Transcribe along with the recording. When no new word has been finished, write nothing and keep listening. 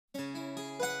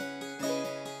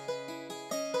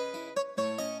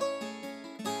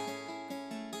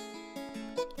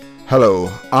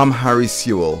Hello, I'm Hári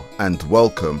Sewell and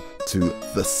welcome to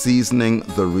the Seasoning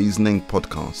the Reasoning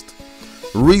podcast.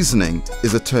 Reasoning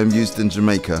is a term used in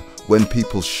Jamaica when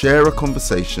people share a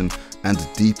conversation and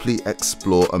deeply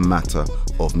explore a matter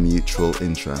of mutual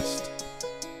interest.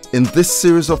 In this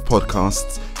series of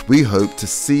podcasts, we hope to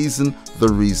season the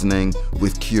reasoning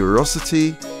with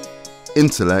curiosity,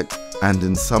 intellect, and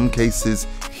in some cases,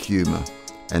 humour.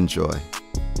 Enjoy.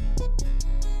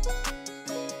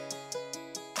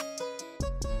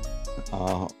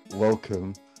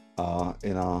 Welcome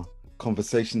in our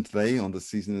conversation today on the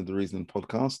Season of the Reason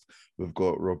podcast. We've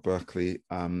got Rob Berkeley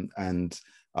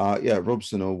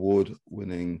Rob's an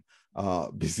award-winning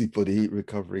busybody,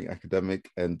 recovering academic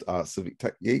and civic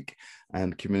tech geek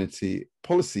and community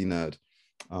policy nerd.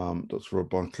 Dr.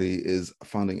 Rob Berkeley is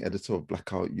founding editor of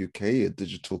Blackout UK, a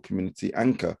digital community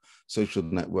anchor, social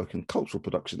network and cultural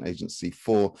production agency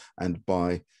for and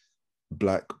by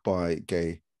Black, bi,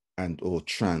 gay and or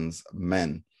trans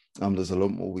men. There's a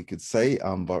lot more we could say,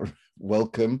 but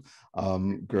welcome.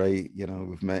 Great,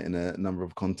 we've met in a number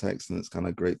of contexts and it's kind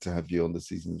of great to have you on the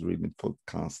Seasons Reading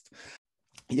podcast.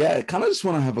 Yeah, I kind of just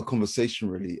want to have a conversation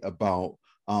really about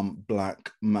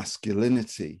Black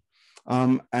masculinity,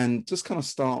 and just kind of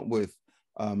start with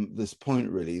this point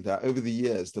really, that over the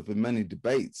years there have been many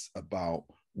debates about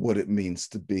what it means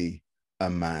to be a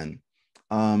man,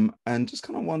 and just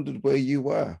kind of wondered where you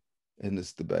were in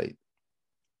this debate.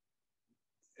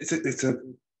 It's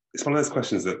one of those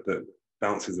questions that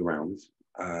bounces around,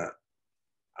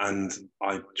 and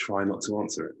I try not to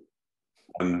answer it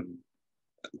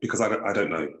because I don't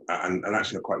know, and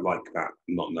actually I quite like that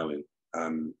not knowing.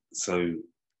 So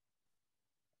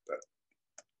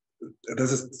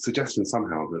there's a suggestion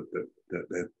somehow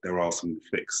that there are some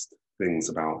fixed things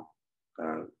about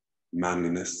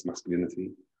manliness,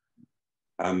 masculinity,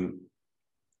 and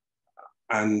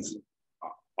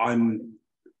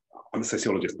I'm a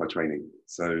sociologist by training,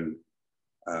 so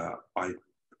I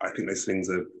think those things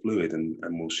are fluid and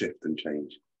will shift and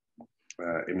change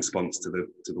in response to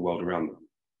the world around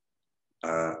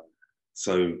them.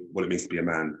 So what it means to be a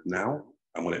man now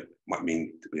and what it might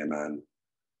mean to be a man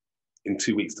in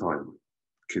 2 weeks' time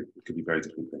could be very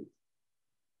different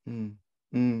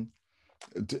things.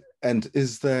 And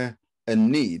is there a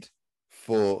need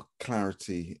for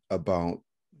clarity about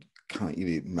kind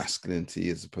of masculinity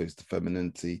as opposed to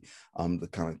femininity, the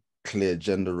kind of clear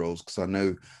gender roles? Because I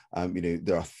know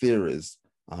there are theories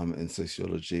in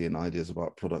sociology and ideas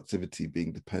about productivity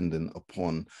being dependent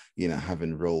upon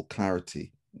having role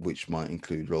clarity, which might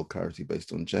include role clarity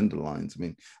based on gender lines. I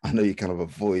mean, I know you kind of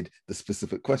avoid the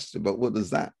specific question, but what does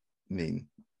that mean?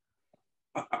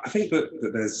 I think that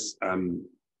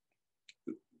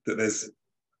there's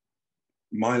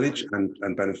mileage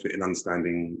and benefit in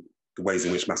understanding the ways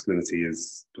in which masculinity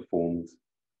is performed,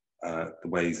 the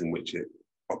ways in which it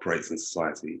operates in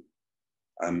society,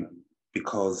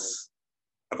 because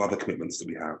of other commitments that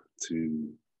we have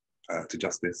to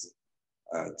justice,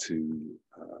 to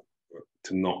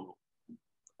not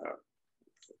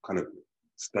kind of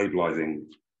stabilizing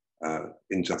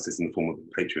injustice in the form of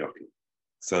patriarchy.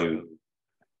 So,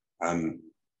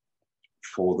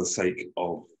 for the sake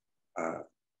of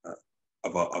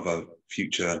a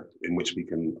future in which we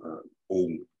can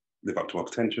all live up to our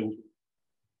potential,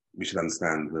 we should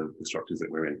understand the structures that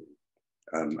we're in.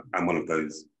 And one of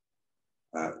those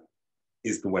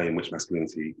is the way in which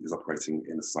masculinity is operating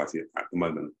in a society at the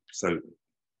moment. So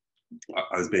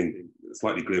I was being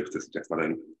slightly glib to suggest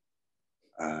I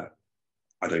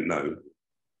don't know.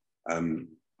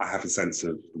 I have a sense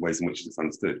of the ways in which it's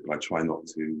understood, but I try not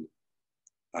to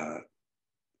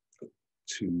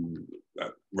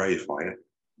reify it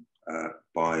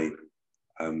by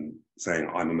saying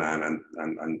I'm a man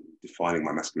and defining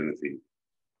my masculinity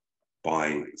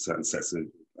by certain sets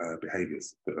of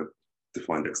behaviours that are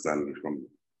defined externally from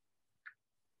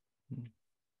me.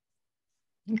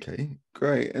 Okay,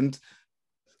 great. And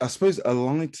I suppose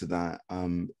allied to that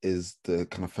is the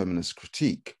kind of feminist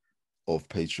critique of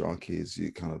patriarchy, as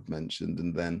you kind of mentioned,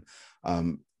 and then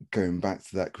going back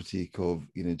to that critique of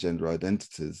gender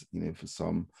identities. For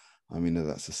some,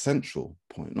 that's a central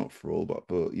point, not for all, but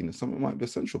some it might be a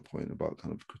central point about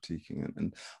kind of critiquing it.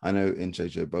 And I know in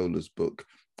J.J. Bowler's book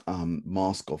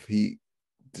Mask Off, he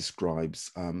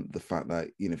describes the fact that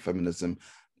feminism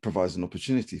provides an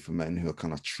opportunity for men who are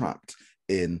kind of trapped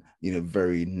in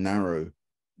very narrow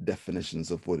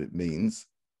definitions of what it means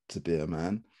to be a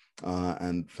man,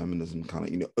 and feminism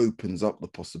kind of opens up the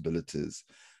possibilities.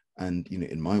 And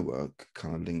in my work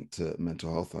kind of linked to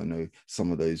mental health, I know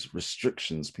some of those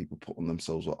restrictions people put on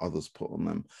themselves or others put on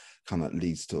them kind of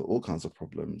leads to all kinds of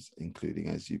problems, including,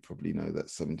 as you probably know, that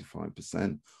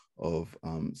 75% of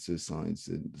suicides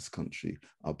in this country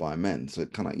are by men. So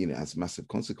it kind of, has massive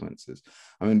consequences.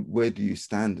 I mean, where do you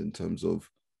stand in terms of,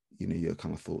 your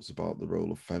kind of thoughts about the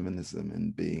role of feminism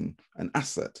and being an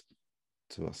asset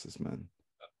to us as men?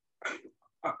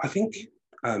 I think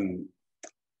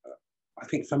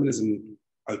feminism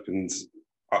opens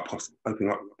up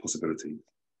possibilities,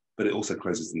 but it also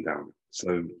closes them down.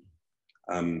 So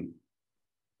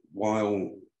while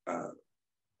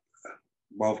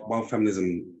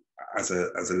feminism as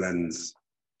a lens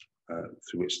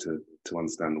through which to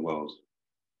understand the world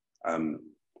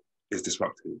is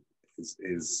disruptive,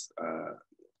 is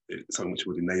something which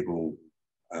would enable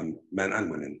men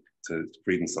and women to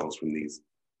free themselves from these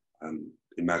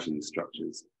imagined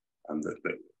structures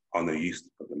that are no use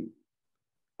for them.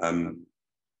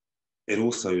 It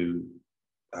also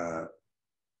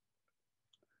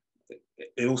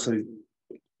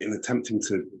in attempting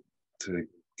to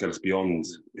get us beyond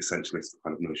essentialist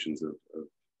kind of notions of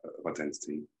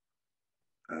identity,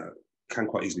 can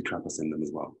quite easily trap us in them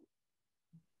as well.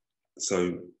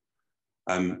 So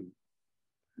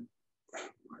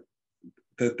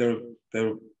there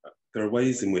are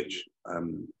ways in which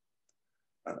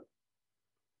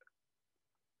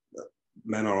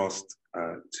men are asked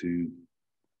to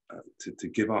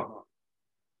give up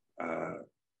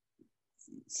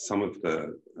some of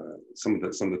the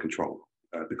control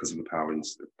because of the power and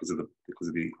because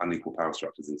of the unequal power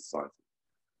structures in society,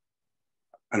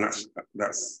 and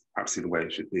that's absolutely the way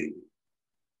it should be.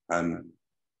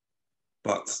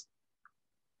 But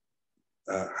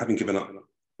having given up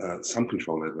some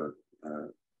control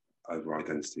over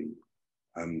identity,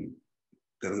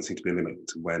 there doesn't seem to be a limit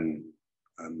to when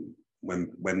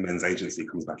men's agency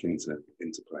comes back into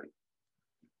play.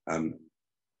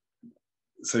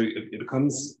 So it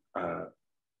becomes a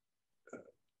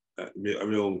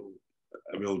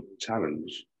real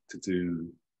challenge to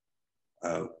do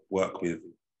work with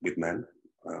men,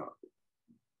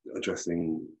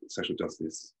 addressing social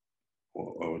justice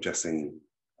or addressing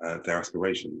their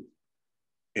aspirations,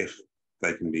 if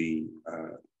they can be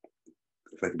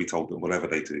told that whatever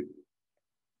they do,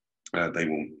 they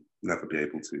will never be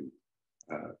able to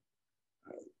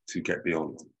get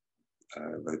beyond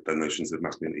the notions of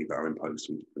masculinity that are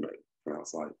imposed from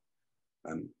outside.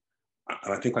 And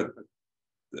I think I'm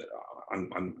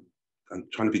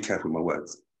trying to be careful with my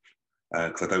words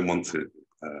because I don't want to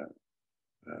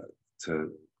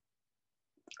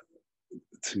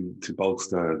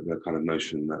bolster the kind of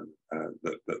notion that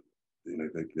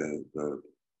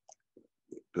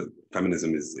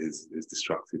feminism is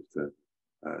destructive to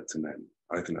men.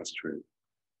 I don't think that's true,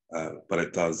 but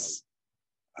it does.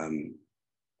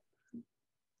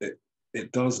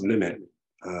 It does limit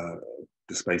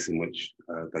the space in which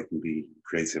they can be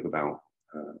creative about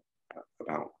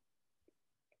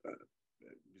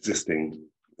resisting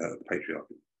the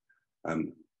patriarchy.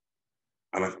 And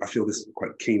I feel this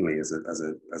quite keenly as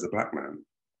a black man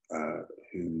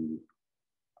who,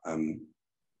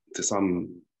 to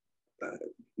some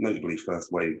notably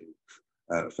first wave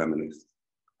feminists,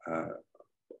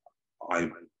 I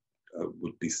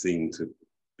would be seen to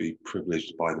be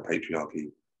privileged by the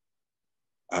patriarchy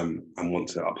and want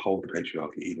to uphold the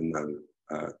patriarchy, even though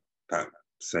that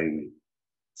same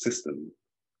system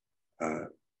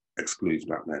excludes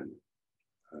black men.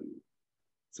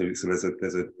 So there's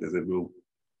a real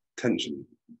tension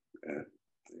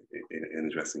in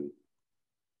addressing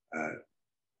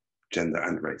gender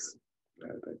and race.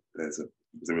 There's a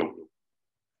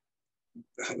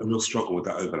real struggle with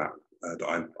that overlap that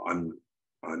I've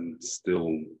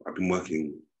been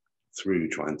working through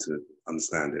trying to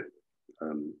understand it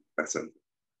better,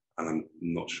 and I'm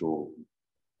not sure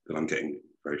that I'm getting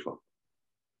very far.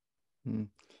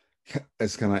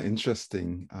 It's kind of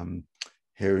interesting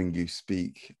hearing you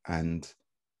speak and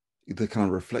the kind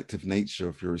of reflective nature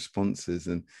of your responses.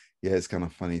 And yeah, it's kind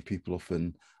of funny. People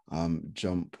often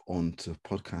jump onto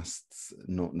podcasts,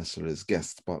 not necessarily as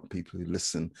guests, but people who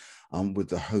listen with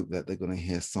the hope that they're going to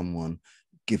hear someone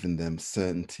giving them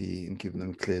certainty and giving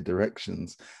them clear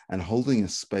directions and holding a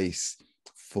space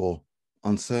for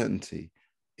uncertainty.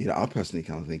 I personally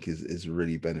kind of think is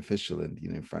really beneficial. And,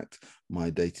 in fact, my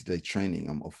day-to-day training,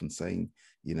 I'm often saying,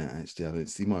 actually, I don't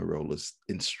see my role as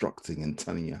instructing and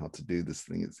telling you how to do this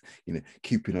thing. It's,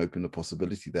 keeping open the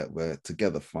possibility that we're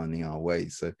together finding our way.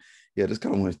 So, yeah, just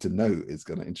kind of wanted to know, it's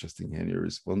kind of interesting hearing your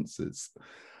responses.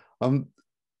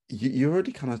 You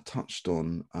already kind of touched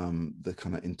on the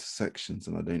kind of intersections,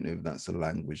 and I don't know if that's a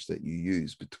language that you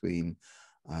use between,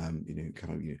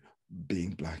 being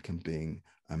black and being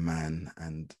a man.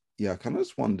 And yeah, I kind of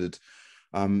just wondered,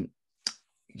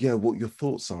 what your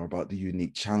thoughts are about the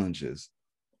unique challenges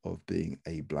of being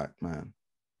a Black man?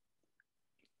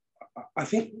 I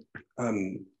think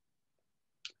I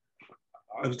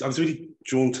was really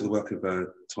drawn to the work of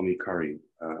Tommy Curry,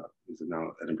 who's now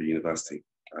at Edinburgh University.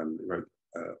 He wrote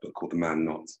a book called The Man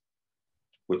Not,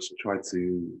 which tried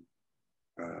to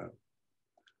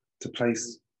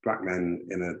place Black men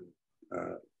in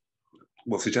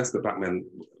suggest that Black men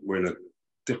were in a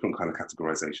different kind of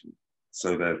categorization.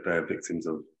 So they're victims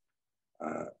of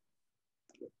the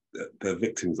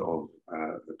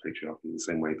patriarchy in the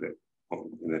same way that,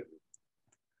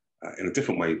 in a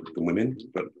different way than women,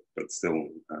 but still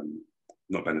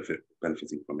not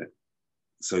benefiting from it.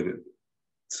 So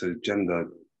gender,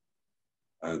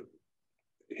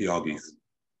 he argues,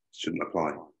 shouldn't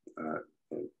apply.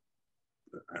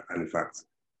 And in fact,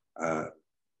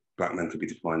 Black men could be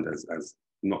defined as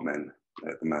not men,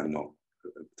 the man not,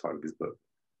 the title of his book.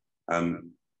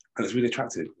 And it's really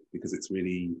attractive because it's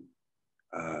really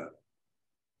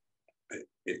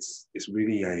it's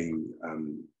really a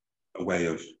way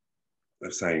of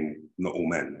saying not all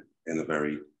men in a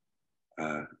very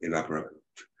elaborate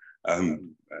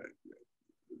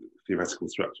theoretical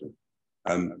structure.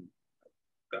 And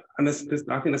I think there's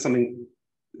something,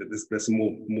 there's some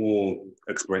more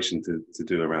exploration to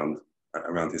do around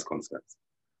his concepts.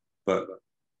 But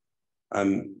for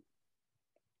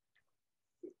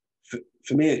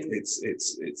me,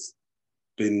 it's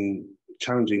been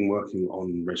challenging working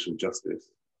on racial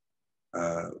justice,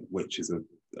 which has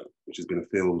been a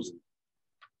field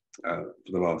for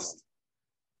the last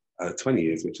 20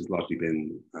 years, which has largely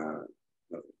been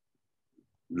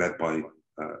led by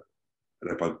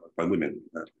women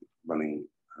running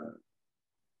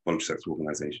voluntary sector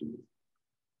organisations.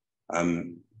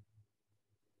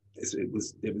 It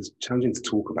was challenging to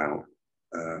talk about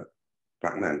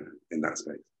Black men in that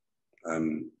space,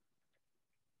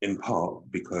 in part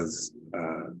because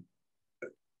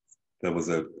there was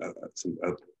a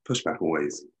pushback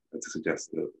always to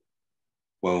suggest that,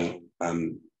 well,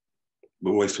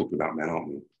 we're always talking about men, aren't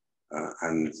we?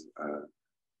 And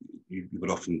you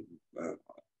would often,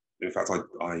 in fact,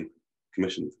 I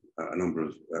commissioned a number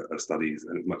of studies,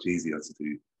 and it's much easier to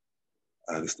do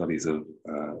the studies of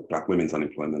Black women's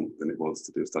unemployment than it was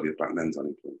to do a study of Black men's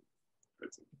unemployment, for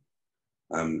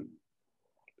example.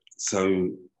 So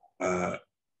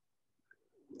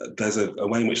there's a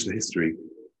way in which the history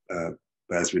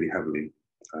bears really heavily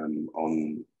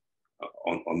on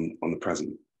the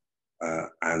present,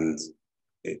 and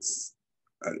it's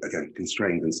again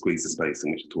constrained and squeezed the space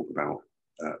in which to talk about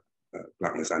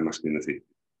Blackness and masculinity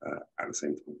at the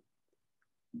same time.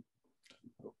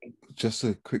 Just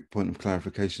a quick point of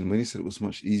clarification. When you said it was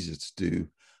much easier to do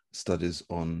studies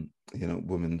on,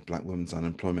 Black women's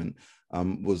unemployment,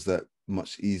 was that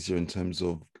much easier in terms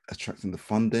of attracting the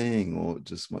funding, or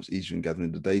just much easier in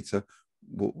gathering the data?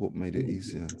 What made it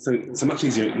easier? So much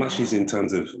easier in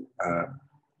terms of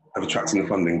attracting the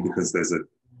funding, because there's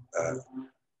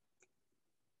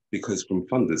because from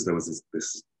funders there was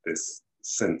this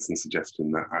sense and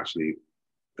suggestion that actually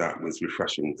that was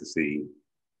refreshing to see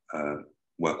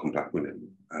work on Black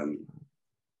women.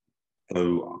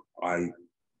 So I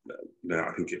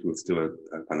think if we were to do a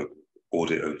kind of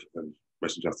audit of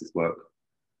racial justice work,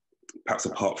 perhaps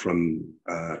apart from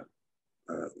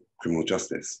criminal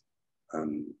justice,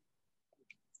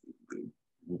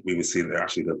 we would see that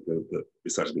actually the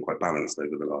research has been quite balanced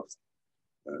over the last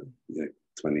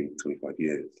 20, 25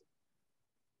 years.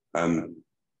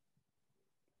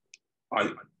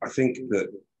 I think that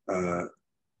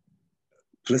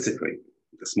politically,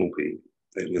 the small p,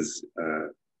 it was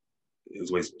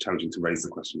always challenging to raise the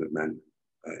question of men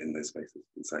in those spaces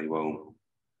and say, well,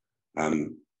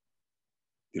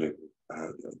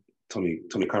 Tommy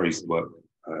Curry's work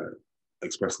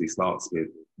expressly starts with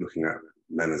looking at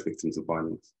men as victims of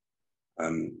violence.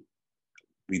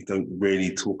 We don't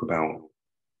really talk about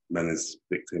men as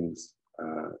victims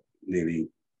nearly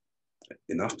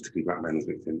enough, particularly Black men as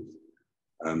victims.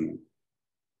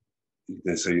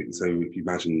 So if you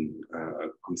imagine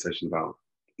a conversation about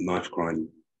knife crime,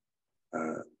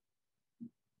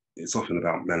 it's often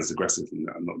about men as aggressors and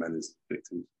not men as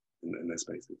victims in their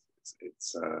spaces.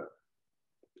 It's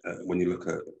when you look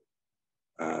at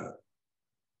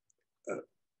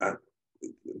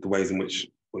the ways in which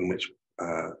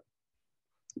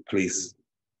police,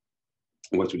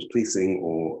 whether it's policing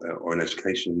or in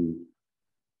education,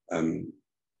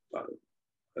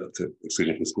 to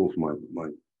exclusion from school for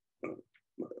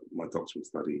my doctoral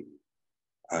study,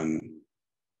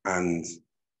 and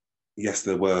yes,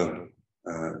 there were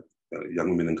young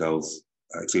women and girls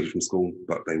excluded from school,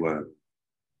 but they were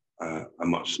a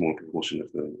much smaller proportion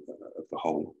of the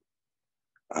whole.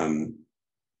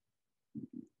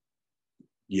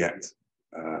 yet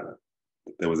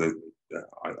there was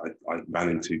I ran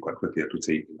into quite quickly a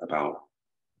critique about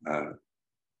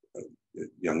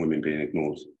young women being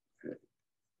ignored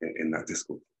in that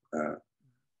discourse.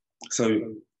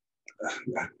 So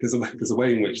there's a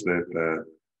way in which the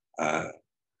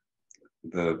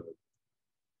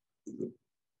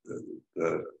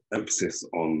emphasis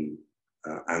on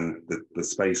and the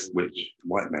space which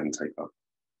white men take up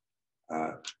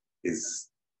is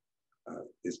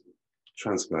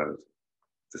transferred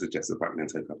to suggest that black men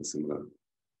take up a similar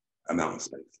amount of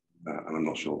space, and I'm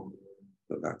not sure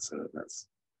that that's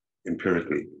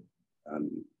empirically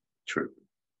true.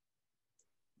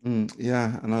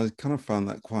 Yeah, and I kind of found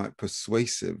that quite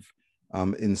persuasive,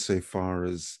 insofar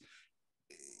as,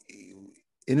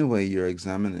 in a way, you're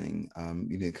examining,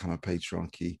 kind of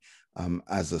patriarchy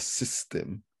as a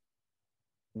system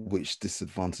which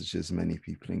disadvantages many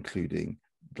people, including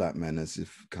black men, as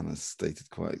if kind of stated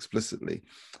quite explicitly.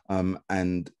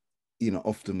 And,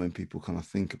 often when people kind of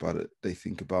think about it, they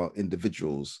think about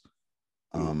individuals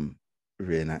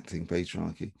reenacting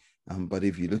patriarchy. But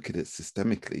if you look at it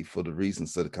systemically, for the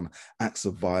reasons that are kind of acts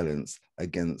of violence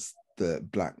against the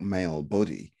black male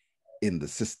body in the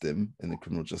system, in the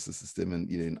criminal justice system, and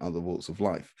in other walks of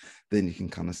life, then you can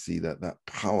kind of see that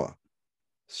power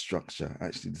structure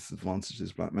actually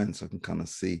disadvantages black men. So I can kind of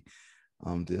see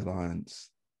the alliance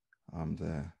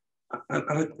there. And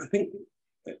I think,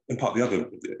 in part, the other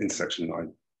intersection,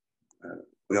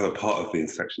 the other part of the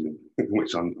intersection in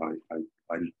which I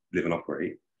live and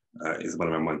operate is one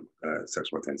around my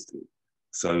sexual identity.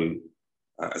 So,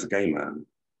 as a gay man,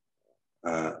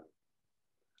 a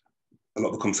lot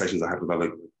of the conversations I have with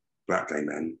other black gay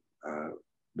men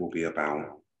will be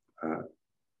about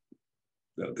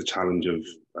the challenge of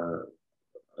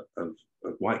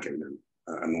white gay men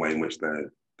and the way in which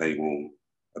they will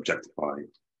objectify,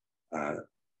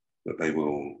 that they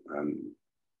will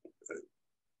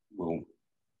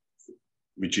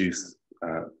reduce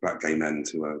black gay men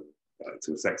to a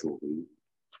sex organ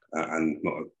and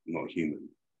not a human,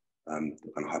 kind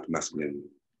of hypermasculine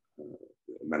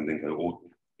mandingo,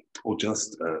 or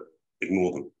just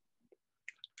ignore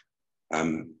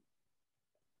them.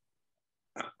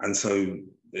 And so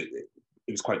it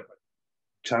was quite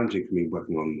challenging for me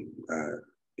working on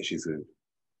issues of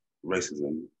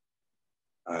racism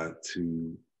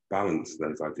to balance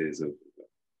those ideas of,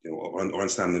 or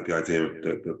understand the idea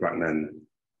that black men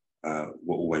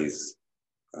were always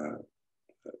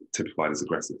typified as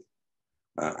aggressive,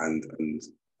 and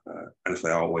if they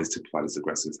are always typified as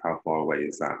aggressive, how far away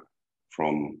is that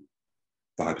from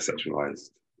the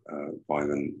hypersexualized,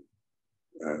 violent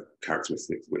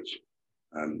characteristics which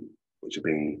are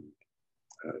being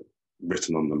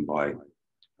written on them by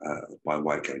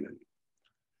white gay men.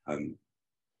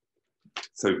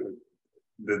 So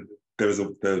there's a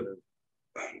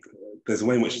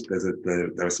way in which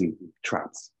there are some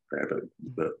traps there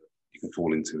that you can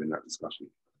fall into in that discussion,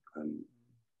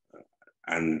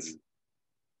 and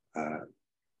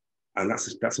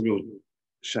that's a real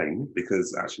shame,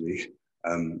 because actually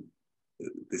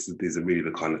these are really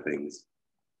the kind of things,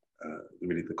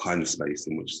 really the kind of space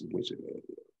in which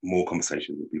more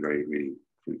conversation would be very, really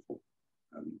fruitful.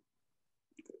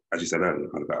 As you said earlier,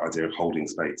 kind of that idea of holding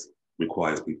space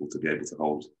requires people to be able to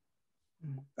hold,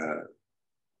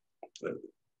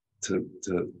 to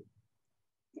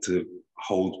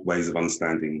hold ways of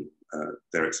understanding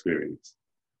their experience,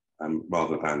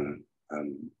 rather than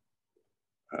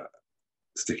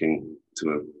sticking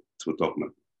to a dogma.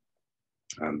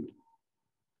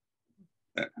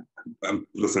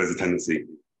 Also, there's a tendency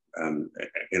in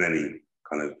any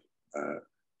kind of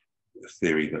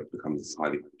theory that becomes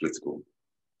highly political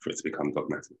for it to become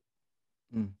dogmatic.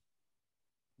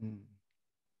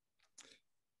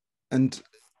 And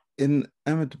in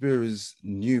Emma Dabira's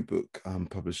new book,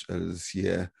 published earlier this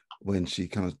year, when she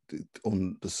kind of,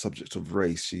 on the subject of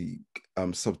race, she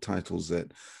subtitles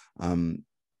it,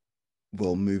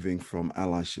 moving from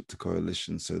allyship to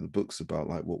coalition. So the book's about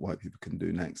like what white people can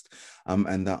do next,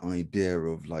 and that idea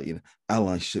of like,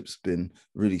 allyship's been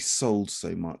really sold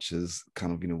so much as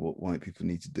kind of, what white people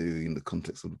need to do in the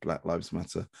context of the Black Lives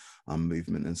Matter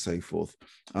movement and so forth.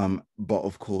 But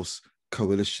of course,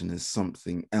 coalition is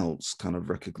something else, kind of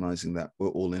recognizing that we're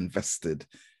all invested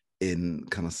in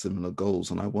kind of similar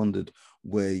goals. And I wondered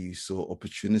where you saw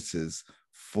opportunities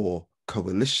for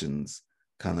coalitions,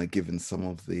 kind of given some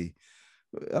of the,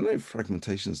 I don't know if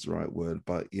fragmentation is the right word,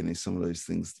 but some of those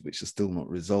things which are still not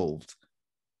resolved.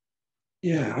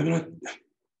 Yeah, I mean,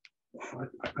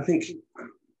 I think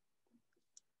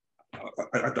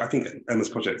Emma's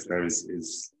project there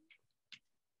is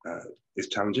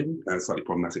challenging and slightly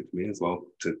problematic for me as well,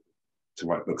 to to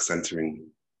write books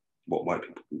centering what white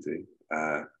people can do.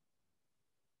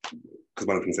 Because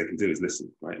one of the things they can do is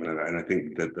listen, right? And I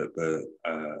think that the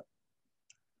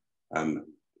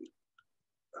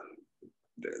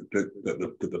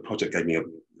project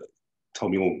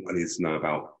told me all I needed to know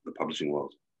about the publishing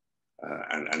world,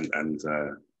 and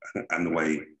the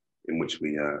way in which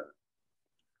we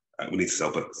need to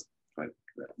sell books, right?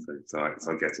 So I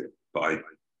get it, but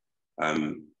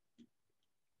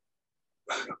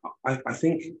I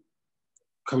think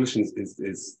coalition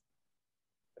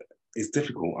is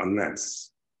difficult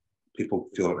unless people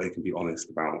feel that they can be honest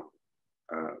about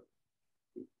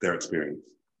their experience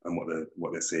and what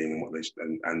they're seeing and what they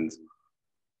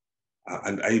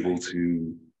and able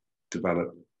to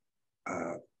develop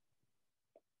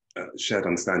shared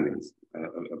understandings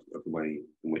of the way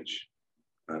in which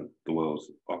the world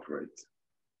operates.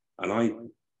 And I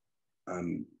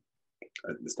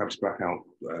established Blackout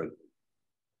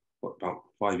about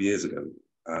 5 years ago,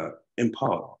 in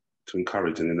part to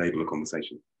encourage and enable a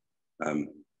conversation.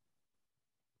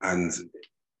 And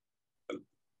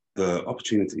the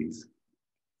opportunities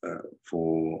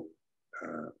for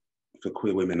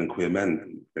queer women and queer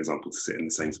men, for example, to sit in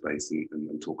the same space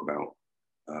and talk about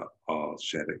our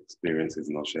shared experiences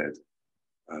and our shared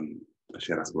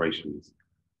aspirations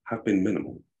have been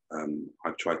minimal.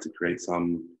 I've tried to create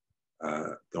some.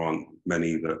 There aren't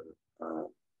many that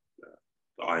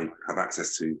I have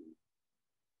access to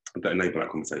that enable that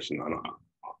conversation,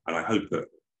 and I hope that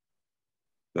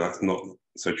that's not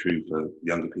so true for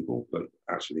younger people, but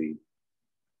actually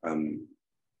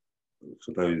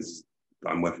for those that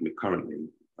I'm working with currently,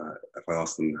 if I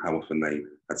ask them how often they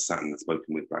had sat and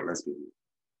spoken with Black lesbians,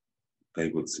 they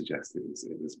would suggest it was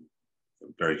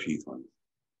very few times.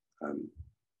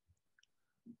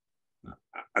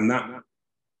 And that,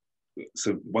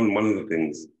 so one of the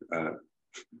things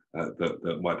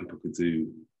that white people could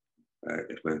do,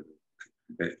 if we're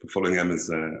following Emma's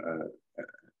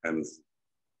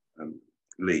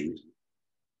lead,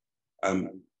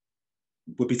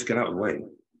 would be to get out of the way,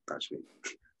 actually,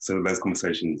 so those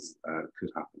conversations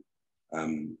could happen.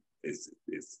 It's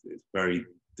very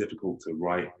difficult to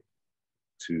write,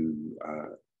 to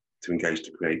engage,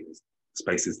 to create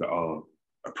spaces that are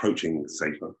approaching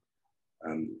safer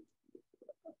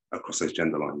across those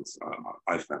gender lines,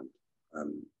 I've found.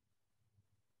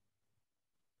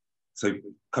 So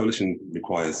coalition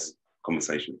requires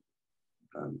conversation,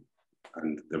 and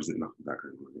there isn't enough of that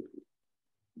going on.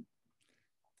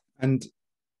 And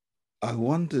I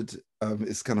wondered,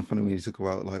 it's kind of funny when you talk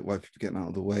about like white people getting out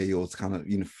of the way, or it's kind of,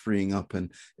 freeing up,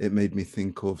 and it made me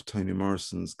think of Toni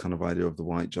Morrison's kind of idea of the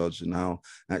white judge, and how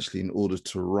actually in order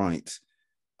to write,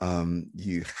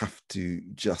 you have to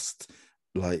just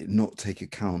like not take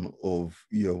account of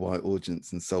your white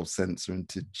audience and self-censor, and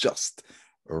to just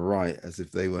write as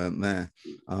if they weren't there.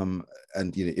 And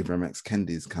Ibram X.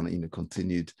 Kendi's kind of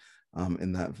continued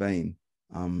in that vein,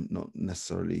 not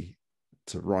necessarily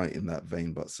to write in that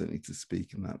vein, but certainly to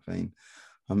speak in that vein.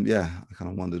 Yeah, I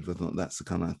kind of wondered whether or not that's the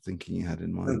kind of thinking you had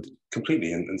in mind.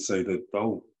 Completely, and so the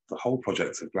whole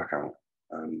project of Blackout,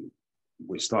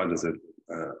 which started as a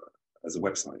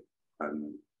website,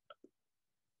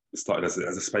 it started as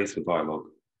a space for dialogue,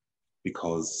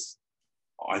 because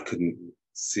I couldn't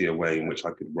see a way in which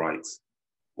I could write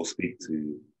or speak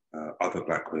to other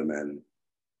Black queer men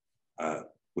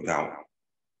without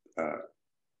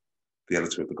the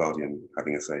editor of The Guardian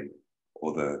having a say,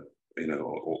 or the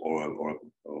or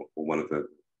one of the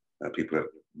people at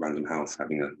Random House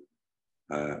having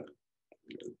the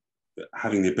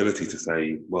ability to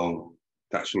say, well,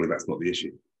 surely that's not the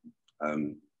issue.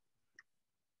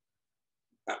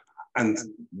 And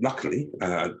luckily,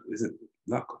 is it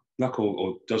luck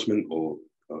or judgment or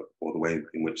the way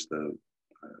in which the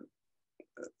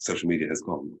social media has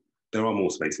gone? There are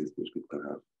more spaces which people can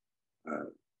have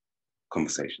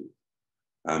conversations.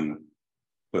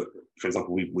 But for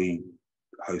example, we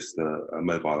host a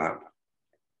mobile app.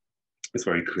 It's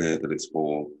very clear that it's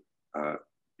for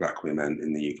Black queer men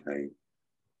in the UK.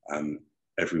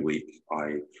 Every week,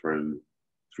 I throw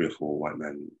 3 or 4 white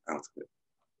men out of it.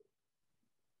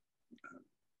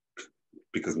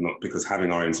 Because having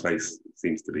our own space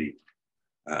seems to be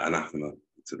anathema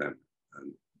to them.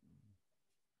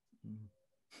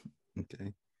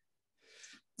 Okay.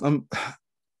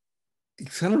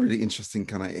 It's kind of really interesting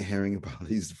kind of hearing about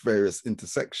these various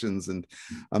intersections, and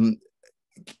I don't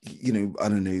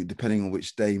know, depending on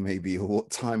which day maybe or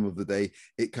what time of the day,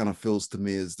 it kind of feels to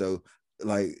me as though,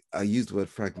 like I used the word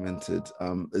fragmented,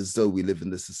 as though we live in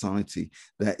this society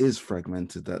that is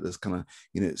fragmented, that there's kind of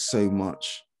so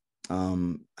much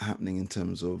happening in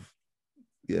terms of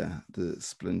the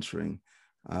splintering,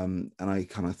 And I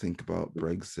kind of think about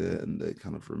Brexit and the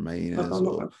kind of I'm Remainers, or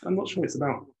not, I'm not sure it's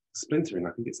about splintering.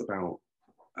 I think it's about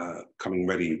coming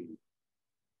ready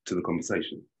to the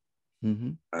conversation.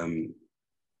 mm-hmm.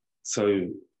 So,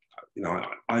 you know,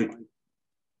 I've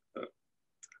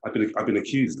been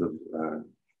accused of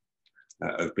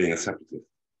being a separatist,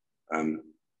 and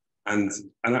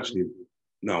actually,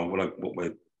 no.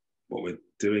 What we're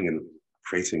doing and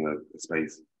creating a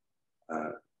space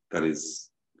that is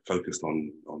focused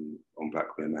on Black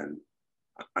queer men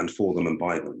and for them and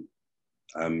by them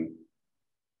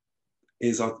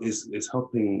is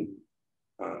helping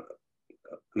a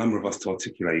number of us to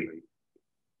articulate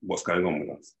what's going on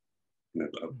with us. You know,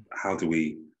 how do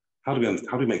we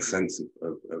make sense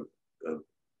of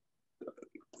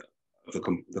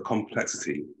the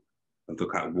complexity of the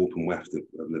kind of warp and weft of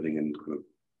living in kind of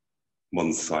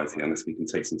modern society, unless we can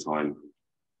take some time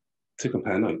to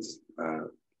compare notes.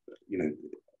 You know,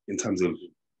 in terms of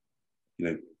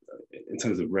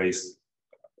race,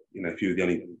 you know, if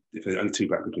there are only two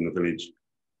Black people in the village,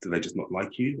 do they just not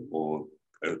like you, or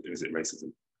is it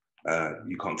racism?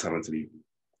 You can't tell until you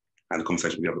had a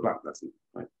conversation with the other Black person,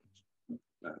 right?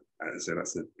 So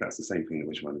that's the same thing that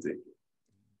we're trying to do.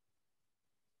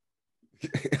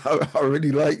 I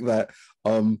really like that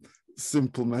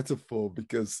simple metaphor,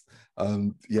 because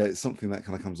yeah, it's something that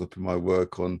kind of comes up in my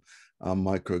work on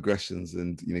microaggressions,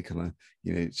 and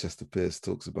Chester Pierce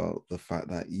talks about the fact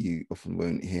that you often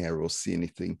won't hear or see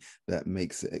anything that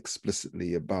makes it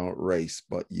explicitly about race,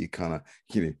 but you kind of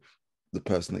the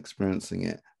person experiencing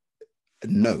it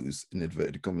knows, in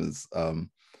inverted commas.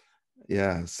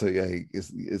 Yeah, so yeah,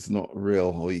 it's not real,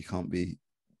 or you can't be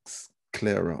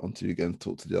clearer until you go and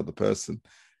talk to the other person,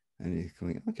 and you can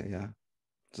think, okay, yeah,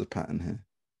 there's a pattern here.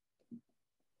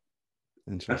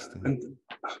 Interesting.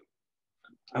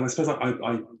 And I suppose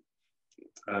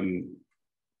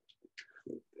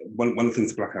one of the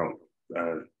things Blackout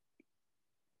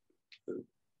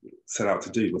set out to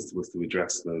do was to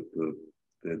address the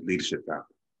leadership gap,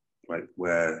 right,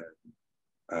 where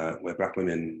Black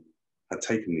women had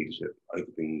taken leadership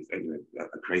over things,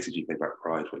 created UK Black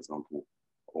Pride, for example,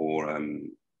 or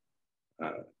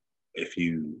if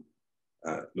you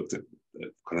looked at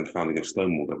kind of the founding of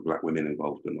Stonewall, there were Black women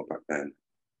involved, but not Black men.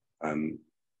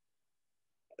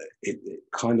 It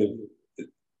kind of,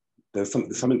 there's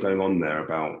something going on there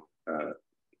about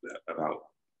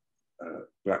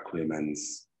Black queer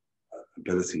men's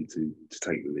ability to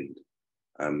take the lead.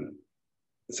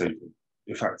 So,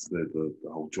 in fact, the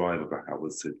whole drive of Blackout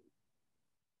was to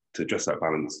address that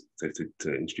balance, to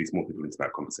introduce more people into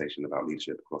that conversation about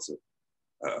leadership across a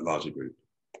larger group.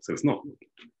 So it's not,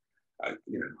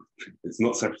 it's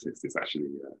not separatist. It's actually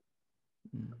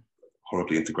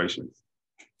horribly integrationist.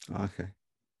 Okay.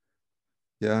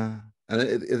 Yeah, and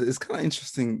it's kind of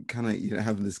interesting, kind of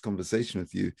having this conversation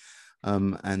with you,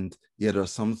 and yeah, there are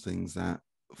some things that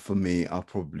for me are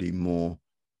probably more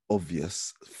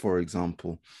obvious. For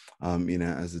example,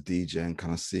 as a DJ and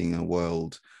kind of seeing a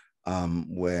world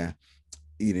where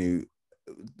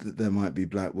there might be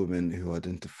Black women who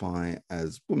identify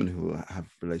as women who have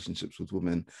relationships with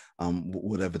women,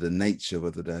 whatever the nature,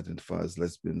 whether they identify as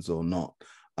lesbians or not,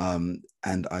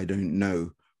 and I don't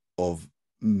know of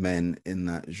men in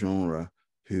that genre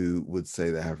who would say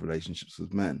they have relationships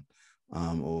with men,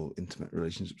 or intimate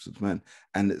relationships with men.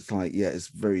 And it's like, yeah, it's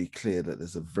very clear that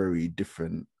there's a very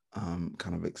different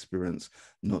kind of experience,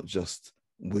 not just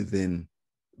within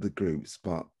the groups,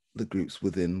 but the groups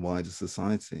within wider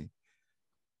society.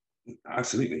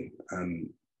 Absolutely.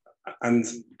 And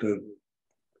the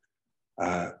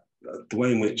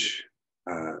way in which,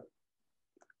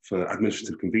 for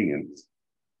administrative convenience,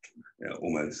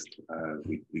 almost,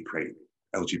 we create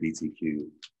LGBTQ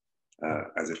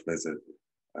as if there's a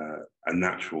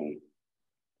natural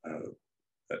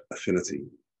affinity.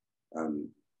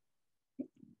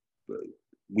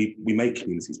 We make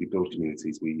communities, we build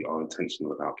communities, we are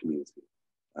intentional about community.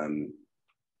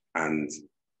 And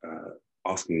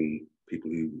asking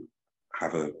people who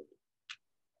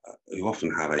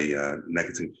often have a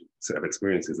negative set of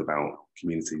experiences about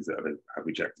communities that have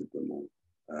rejected them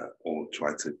or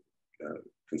tried to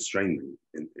constrain them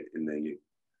in their youth,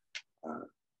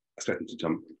 expect them to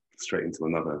jump straight into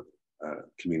another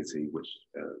community with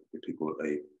people that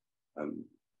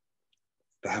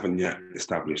they haven't yet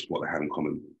established what they have in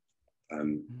common.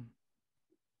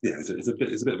 Yeah, it's a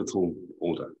bit of a tall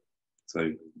order.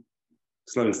 So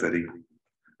slow and steady,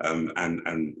 and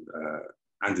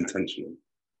intentional.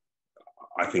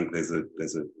 I think there's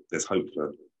hope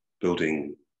for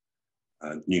building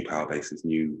new power bases,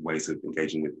 new ways of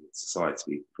engaging with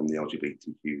society from the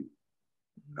LGBTQ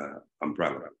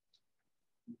umbrella.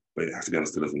 but it has to be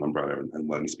understood as an umbrella, and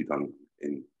work needs to be done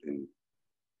in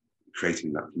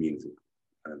creating that community.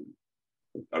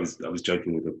 I was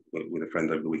joking with a friend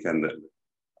over the weekend that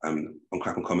on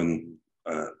Clapham Common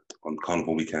on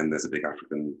Carnival weekend there's a big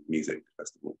African music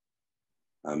festival,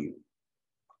 and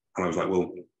I was like,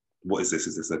 well, what is this?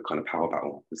 Is this a kind of power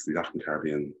battle? This is the African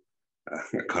Caribbean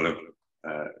kind of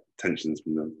tensions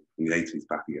from the 80s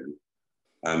back again,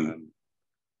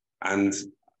 and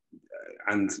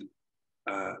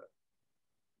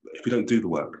if you don't do the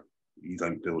work, you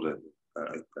don't build a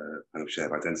kind of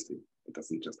shared identity. It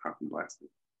doesn't just happen by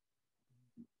accident.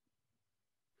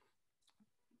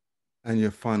 And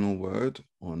your final word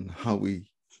on how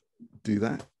we do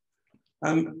that?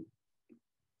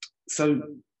 So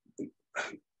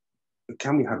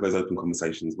can we have those open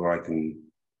conversations where I can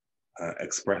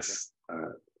express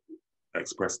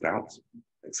doubt,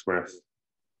 express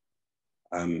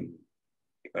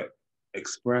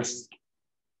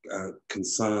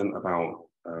concern about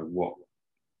what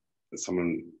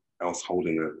someone else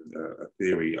holding a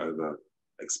theory over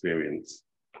experience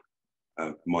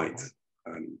might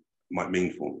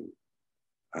mean for me,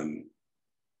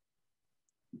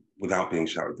 without being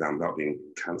shouted down, without being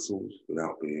cancelled,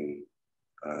 without being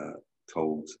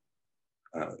told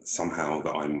somehow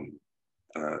that I'm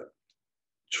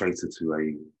traitor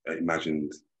to a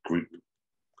imagined group.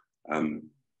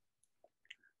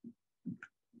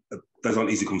 Those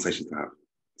aren't easy conversations to have.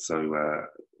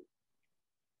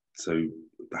 So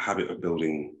the habit of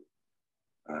building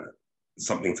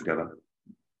something together,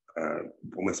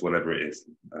 almost whatever it is,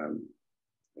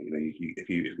 if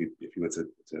you were to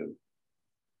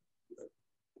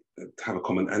have a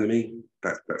common enemy,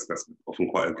 that's often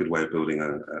quite a good way of building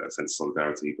a sense of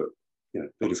solidarity. But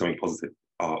building something positive,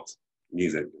 art,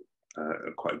 music,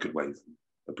 are quite good ways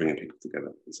of bringing people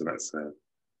together. And so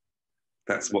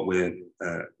that's what we're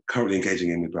currently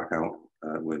engaging in with Blackout.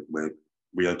 We're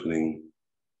reopening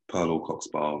Pearl Alcock's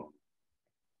Bar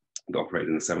that operated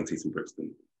in the 70s in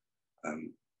Brixton,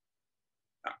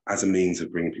 as a means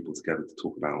of bringing people together to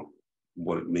talk about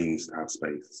what it means to have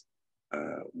space,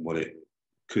 what it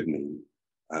could mean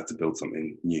to build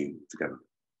something new together.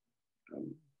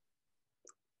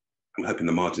 I'm hoping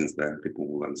the margins there, people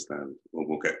will understand, or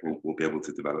we'll be able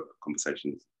to develop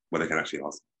conversations where they can actually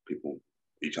ask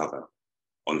each other,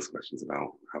 honest questions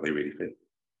about how they really feel.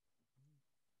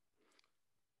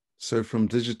 So from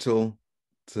digital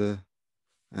to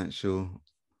actual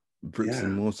bricks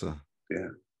and mortar. Yeah,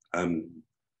 and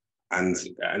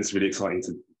it's really exciting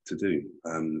to do.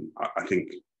 I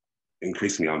think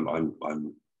increasingly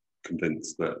I'm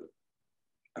convinced that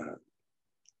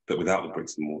that without the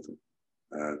bricks and mortar,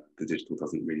 the digital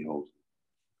doesn't really hold.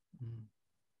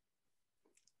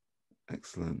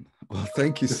 Excellent. Well,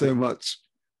 thank you so much.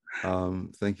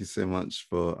 Thank you so much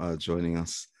for joining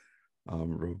us,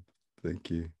 Rob.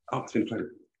 Thank you. Oh, it's been a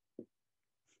pleasure.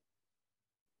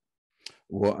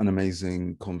 What an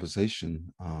amazing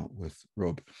conversation with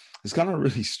Rob. It's kind of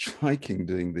really striking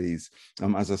doing these.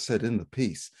 As I said in the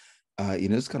piece,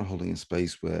 it's kind of holding a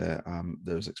space where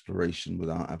there's exploration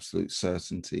without absolute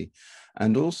certainty.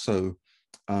 And also,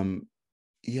 kind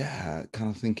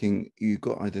of thinking you've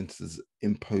got identities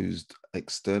imposed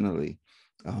externally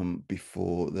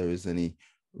before there is any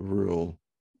real,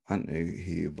 I don't know,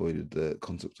 he avoided the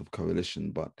concept of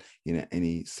coalition, but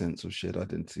any sense of shared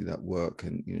identity, that work,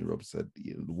 and Rob said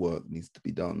the work needs to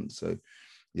be done. So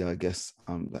I guess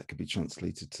that could be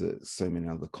translated to so many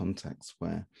other contexts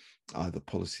where either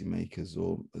policymakers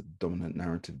or a dominant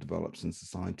narrative develops in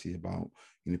society about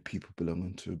people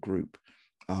belonging to a group,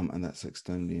 and that's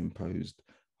externally imposed.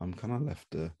 Kind of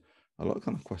left a lot of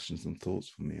kind of questions and thoughts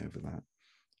for me over that.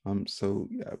 So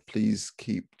please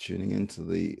keep tuning into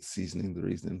the Seasoning the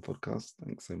Reasoning podcast.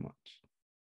 Thanks so much.